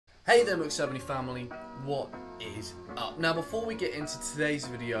Hey there Mc70 family, what is up? Now before we get into today's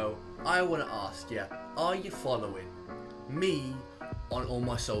video, I want to ask you, are you following me on all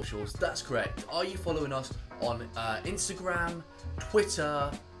my socials? That's correct. Are you following us on Instagram,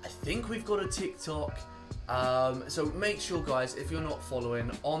 Twitter, I think we've got a TikTok. So make sure guys, if you're not following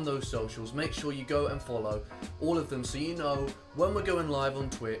on those socials, make sure you go and follow all of them so you know when we're going live on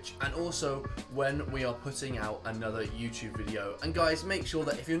Twitch and also when we are putting out another YouTube video. And guys, make sure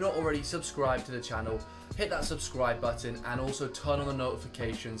that if you're not already subscribed to the channel, hit that subscribe button and also turn on the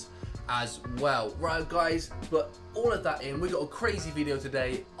notifications as well. Right guys, but all of that in, we got a crazy video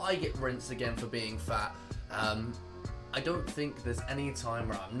today. I get rinsed again for being fat. I don't think there's any time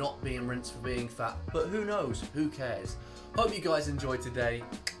where I'm not being rinsed for being fat, but who knows, who cares. Hope you guys enjoyed today,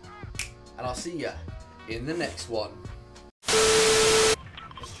 and I'll see ya in the next one. Let's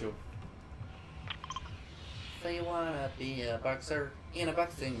chill. So you wanna be a boxer in a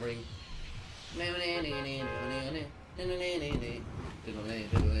boxing ring.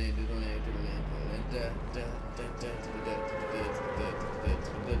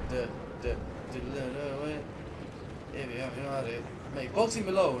 Mate, Boxing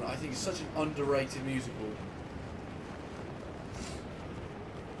Malone, I think, is such an underrated musical.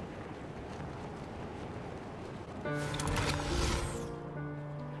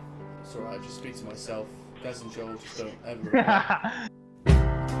 It's alright, I just speak to myself. Des and Joel just don't ever reply.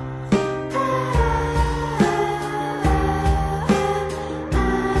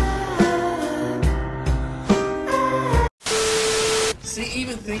 See,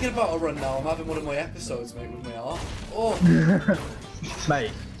 even thinking about a run now, I'm having one of my episodes, mate, with my heart. Oh.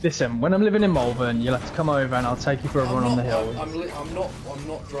 Mate, listen, when I'm living in Malvern, you'll have to come over and I'll take you for a run on the hills. I'm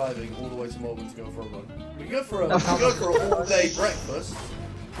not driving all the way to Malvern to go for a run. We can go for an all-day breakfast.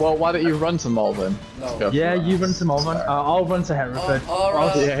 Well, why don't you run to Malvern? No. Yeah, you run to Malvern. I'll run to Hereford.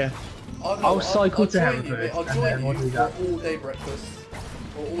 I'll cycle to Hereford. I'll join you for an all-day breakfast.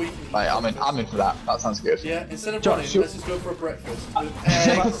 Right, I'm in for that. That sounds good. Yeah, instead of running, let's just go for a breakfast with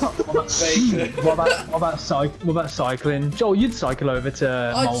eggs, bacon. What about cycling? Joel, you'd cycle over to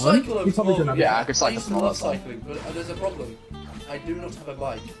Malvern. I'd cycle over to Malvern. Yeah, I could cycle I used to love cycling, but there's a problem. I do not have a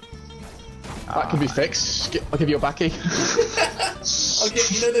bike. That can be fixed. I'll give you a backy. Okay,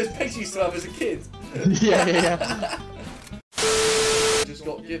 you know those pigs you used to have as a kid? Yeah. Just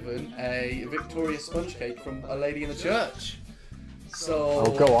got given a Victoria sponge cake from a lady in the church. So,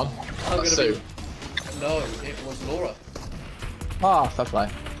 oh, go on. That's Sue. No, it was Laura. Ah, fair play.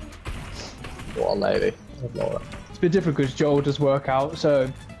 What a lady. Laura. It's a bit different because Joel does work out, so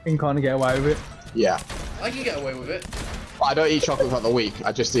you can kind of get away with it. Yeah. I can get away with it. But I don't eat chocolate throughout the week.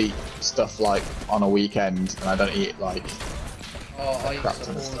 I just eat stuff like on a weekend, and I don't eat like. Oh, I eat stuff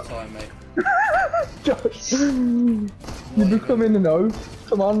all the time, mate. Josh, you're becoming an oaf.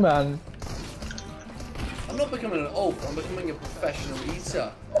 Come on, man. I'm not becoming an oaf, I'm becoming a professional eater.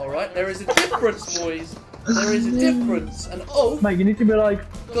 Alright? There is a difference, boys. There is a difference. An oaf. Mate, you need to be like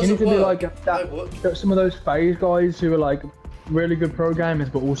some of those phase guys who are like really good pro gamers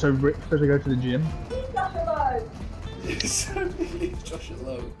but also rich because they go to the gym. So leave Josh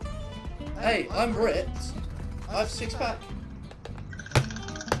alone. Hey, I'm ripped. I have 6-pack.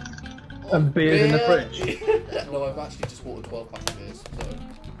 And beers in the fridge. No, I've actually just bought a 12-pack of beers,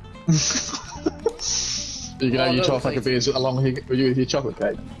 so. You can have your 12-pack of beers along with your chocolate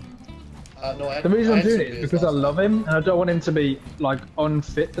cake. No, the reason I'm doing it is because I love him and I don't want him to be like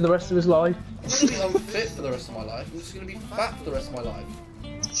unfit for the rest of his life. I'm not going to be unfit for the rest of my life. I'm just going to be fat for the rest of my life.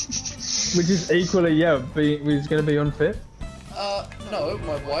 Which is equally, yeah, he's going to be unfit. No,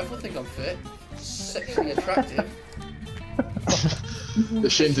 my wife will think I'm fit, sexually attractive. The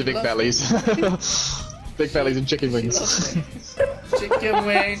shins are big bellies. Big bellies and chicken wings. Chicken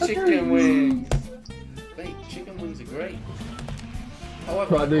wings. Mate, chicken wings are great.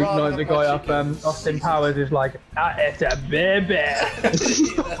 However, right, the guy up Austin Powers is like, it's a baby.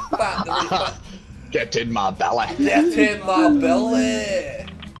 Fat. Get in my belly. Get in my belly.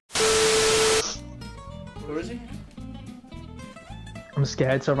 Where is he? I'm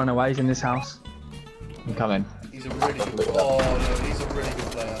scared, so I run away. He's in this house. I'm coming. He's a really good. Oh no, he's a really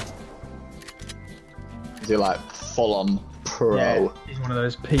good player. Is he like full on pro? Yeah, he's one of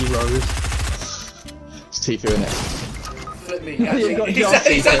those P-rows. It's Tifu in it. Flip me. He's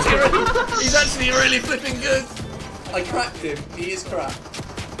actually really flipping good. I cracked him. He is cracked.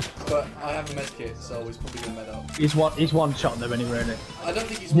 But I have a med kit, so he's probably gonna med up. He's one shot though, anyway, really. I don't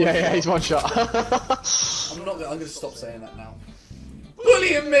think he's one shot. Yeah, he's one shot. I'm gonna stop saying that now.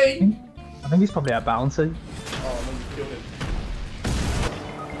 Bullying me! I think he's probably at bounty. Oh, no, you killed him.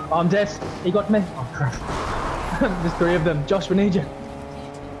 I'm dead. He got me. Oh crap. There's 3 of them. Josh, we need you.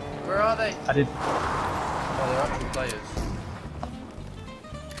 Where are they? I did. Oh, they're actual players.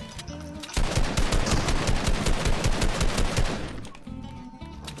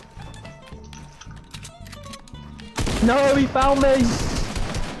 No, he found me!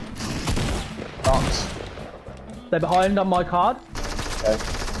 Box. They're behind on my card. Okay.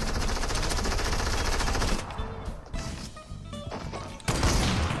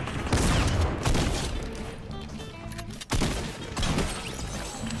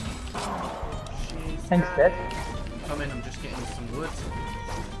 Thanks, Dad. Come in, I'm just getting some wood.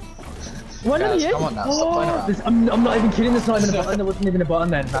 Why not Guys, you? come on now, stop playing around. I'm not even kidding, there's not even a button. There wasn't even a button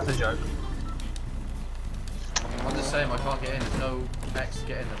then. That's a joke. I'm just saying, I can't get in. There's no X to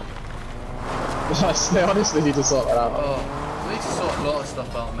get in. They honestly need to sort that out. Oh, we need to sort a lot of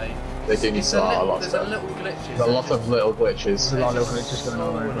stuff out, mate. They do need to sort out a lot of There's stuff. a little glitches. There's a lot of little glitches. There's a lot of little glitches going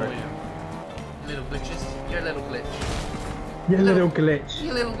on over it. Little glitches. You're a little glitch. You little glitch.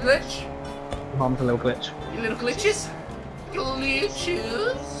 You little glitch. Mom's a little glitch. You little glitches.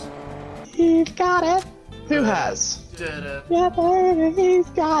 Glitches. He's got it. Who has? Da-da, Yeah, baby, he's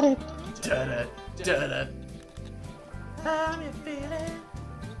got it. da-da, da-da. How you feeling?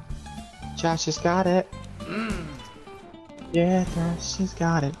 Josh has got it. Mmm. Yeah, Josh has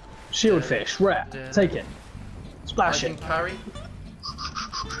got it. Shield fish, rare. Take it. Splash I it. can carry.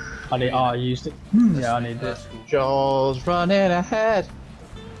 I need. Oh, I used it. Yeah, I need this. That's cool. Joel's running ahead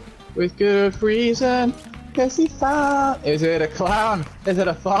with good reason. Cause he found. Is it a clown? Is it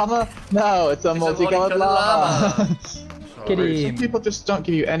a farmer? No, it's a multicolored llama. Get Some him. people just don't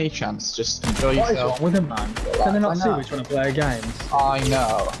give you any chance. Just enjoy What is yourself. wrong with him, man? Can they not I see know. which one to play games? I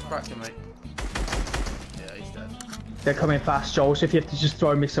know. Crack him, mate. Yeah, he's dead. They're coming fast, Joel, so if you have to just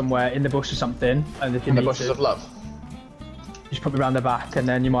throw me somewhere in the bush or something, and if you In the need bushes to, of love. just put me around the back, and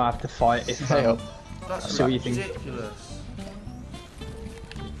then you might have to fight if Hey up. That's see what you think. ridiculous.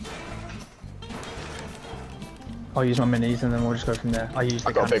 I'll use my minis, and then we'll just go from there. I use the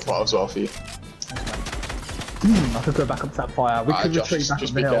I got a big pot as well for you. I could go back up to that fire. We could Josh, retreat back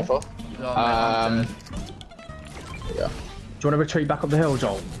just up be the hill. careful. Oh, mate, I'm dead. Yeah. Do you want to retreat back up the hill,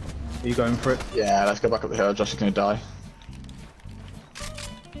 Joel? Are you going for it? Yeah, let's go back up the hill. Josh is gonna die.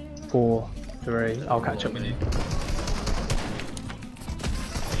 4, 3. I'll catch up with you.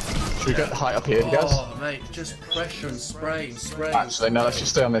 Should we get the height up here, guys? Oh, mate, just pressure and spray and spray. Actually, no, let's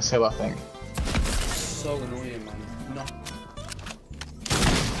just stay on this hill, I think. So annoying, man. No.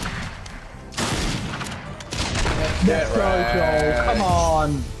 Let's go, Joel. Come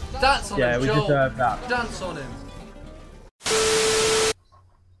on. Dance on Yeah, him, we Joel. deserve that. Dance on him.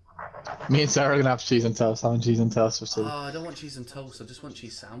 Me and Sarah are gonna have cheese and toast. Having cheese and toast for tea. Oh, I don't want cheese and toast. I just want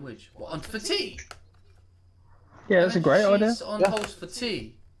cheese sandwich. What, for tea? Yeah, that's a great idea. Cheese on toast for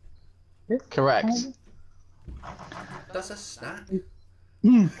tea. Correct. That's a snack.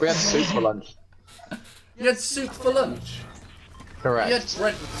 We had soup for lunch. You had soup for lunch. Correct. You had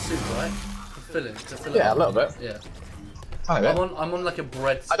bread with the soup, right? For filling. To fill it Yeah, a up. little bit. Yeah. Tiny bit. I'm on like a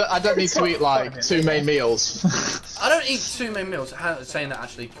bread. I don't need to eat like 2 main meals. I don't eat 2 main meals. Saying that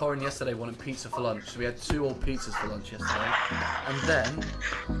actually, Corin yesterday wanted pizza for lunch, so we had 2 old pizzas for lunch yesterday,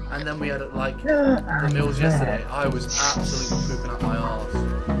 and then we had like the meals yesterday. I was absolutely pooping out my arse.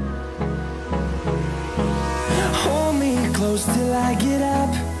 Hold me close till I get up.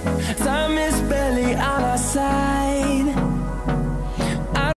 Time is barely on our side.